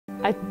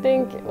I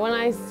think when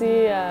I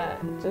see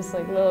just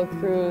like little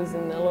crews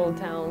in the little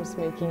towns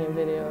making a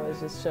video, it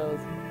just shows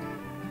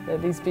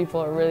that these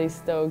people are really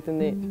stoked,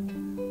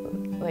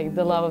 and like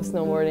the love of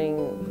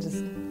snowboarding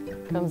just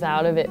comes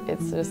out of it.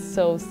 It's just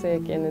so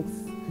sick, and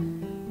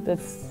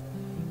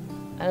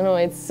I don't know,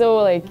 it's so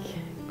like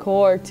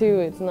core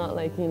too. It's not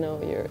like, you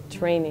know, you're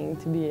training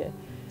to be an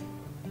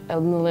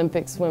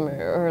Olympic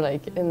swimmer or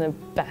like in the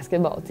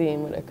basketball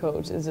team with a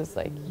coach. It's just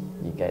like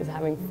you guys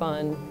having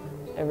fun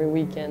every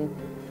weekend,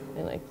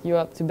 and like you're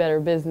up to better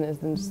business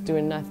than just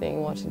doing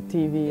nothing, watching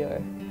TV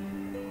or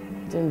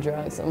doing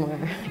drugs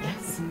somewhere, I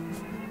guess.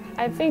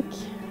 I think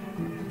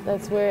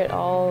that's where it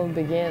all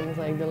begins,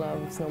 like the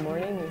love of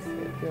snowboarding is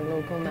like your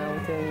local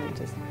mountain,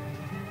 just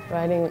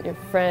riding with your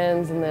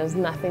friends, and there's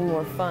nothing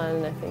more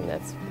fun. I think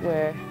that's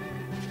where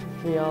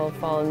we all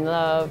fall in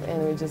love,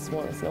 and we just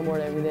want to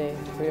snowboard every day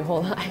for your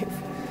whole life.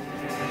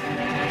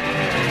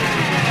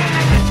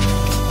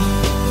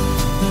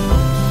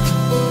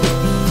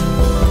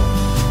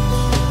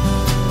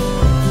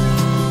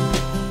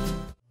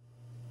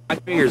 My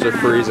fingers are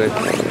freezing.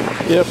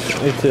 Yep,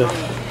 me too.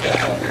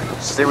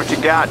 See what you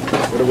got.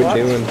 What are we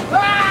doing?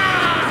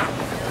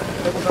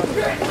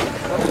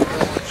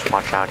 Just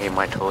watch out, he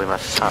might totally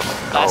mess us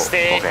up. Last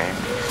day, okay.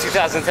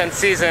 2010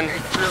 season,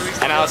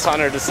 and Alex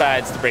Hunter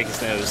decides to break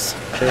his nose.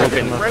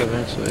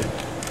 Eventually.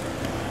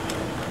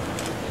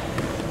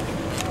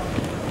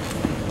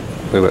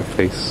 Look at that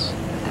face.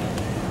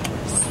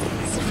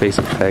 It's the face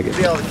of Paget.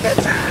 Be able to catch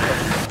it.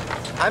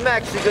 I'm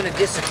actually going to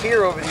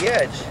disappear over the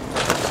edge.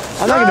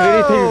 I'm not going to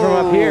video you from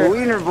up here.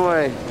 Wiener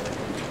boy.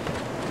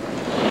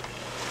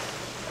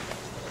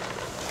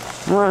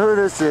 Well,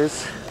 who is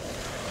this?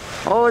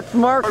 Oh, it's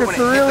Marcus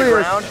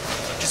Aurelius.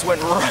 Just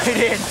went right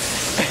in.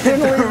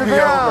 Didn't leave the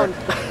ground.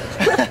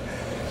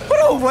 What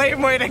a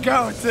lame way to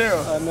go, too.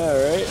 I know,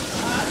 right?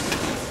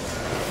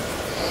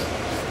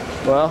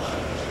 Well.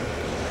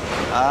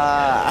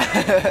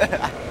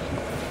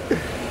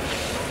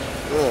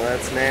 Oh,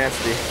 that's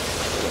nasty.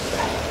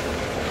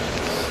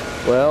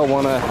 Well,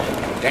 wanna.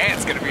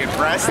 Dan's gonna be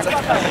impressed.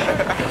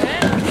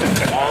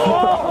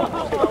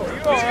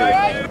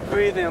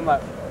 Breathing, I'm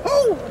like,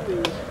 oh!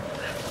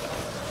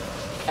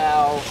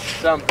 Ow,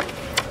 something.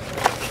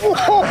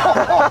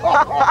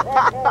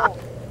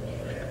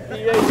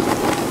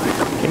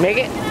 You make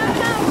it?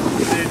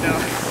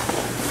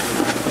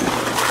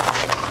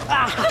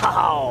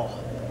 Ow!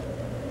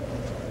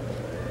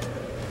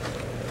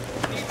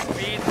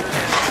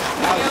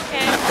 Are you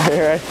okay?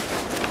 All right.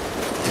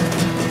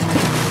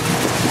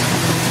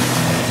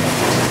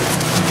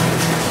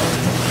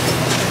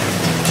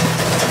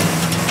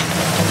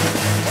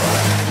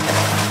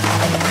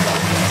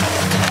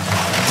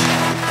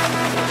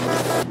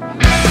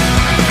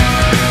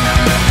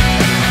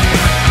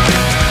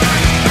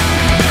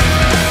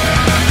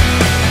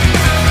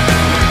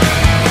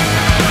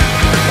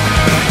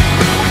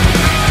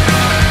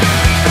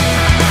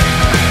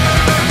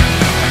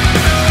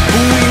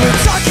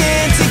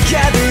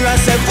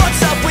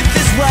 What's up with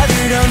this weather?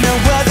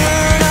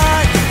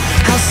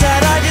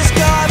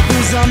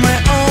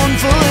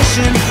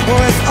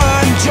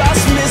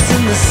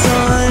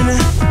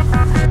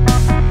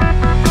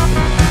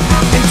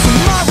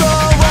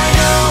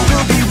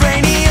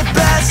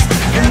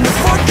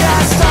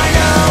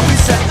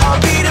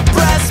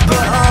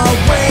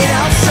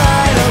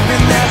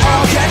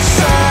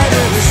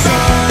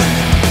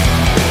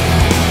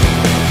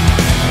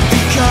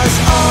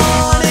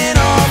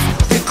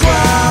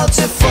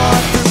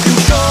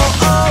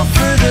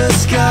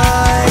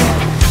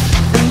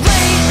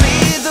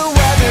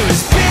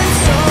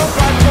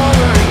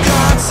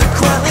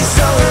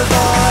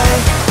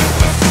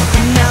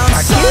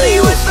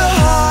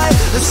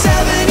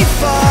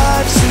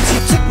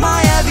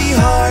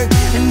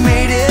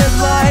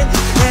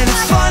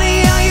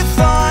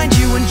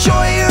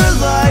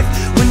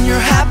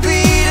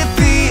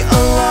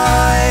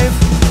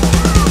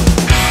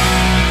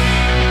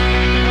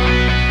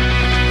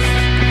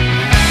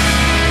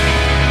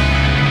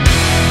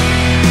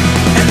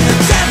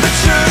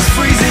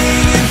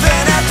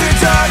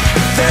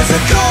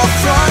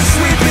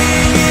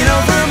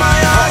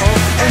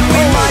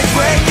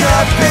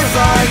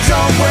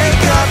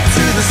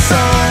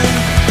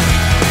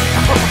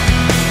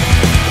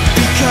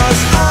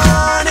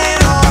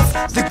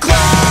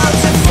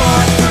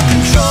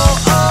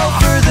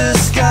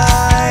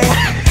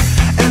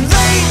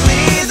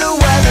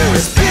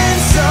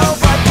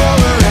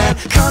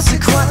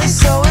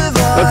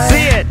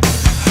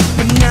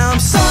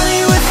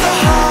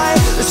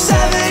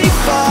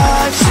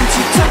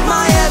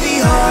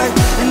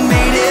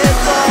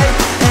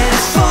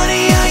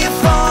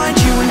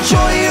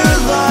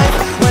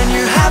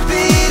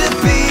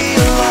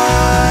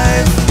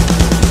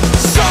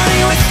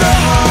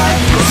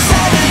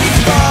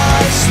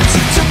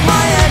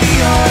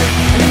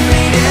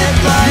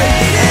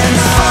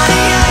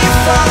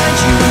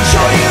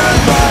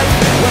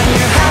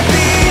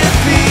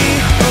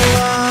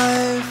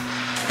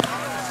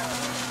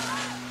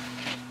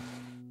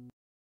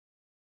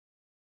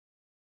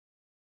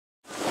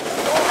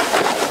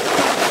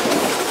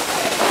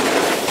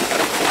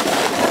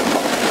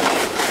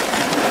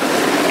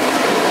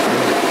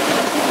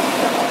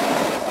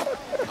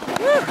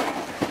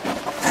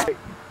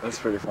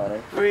 pretty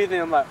funny.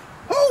 Breathing, I'm like,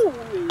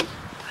 holy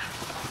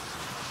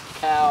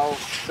cow,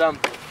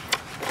 something.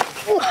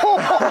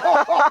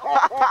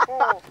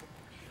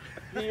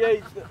 He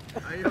ate the...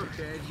 Are you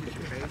okay? Did you hit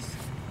your face?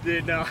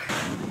 Dude, no.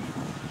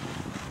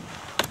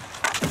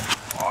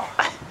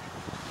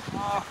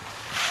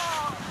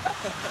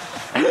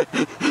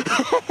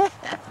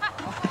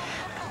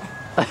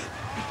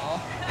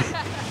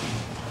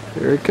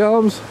 Here it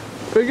comes.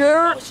 Big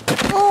air.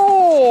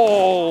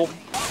 Oh!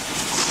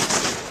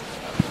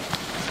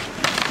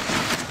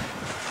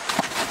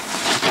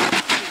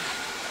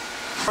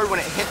 When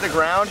it hit the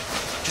ground,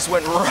 just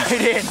went right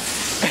in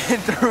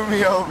and threw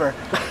me over.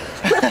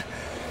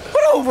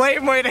 What a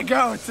lame way to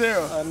go, too.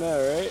 I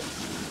know, right?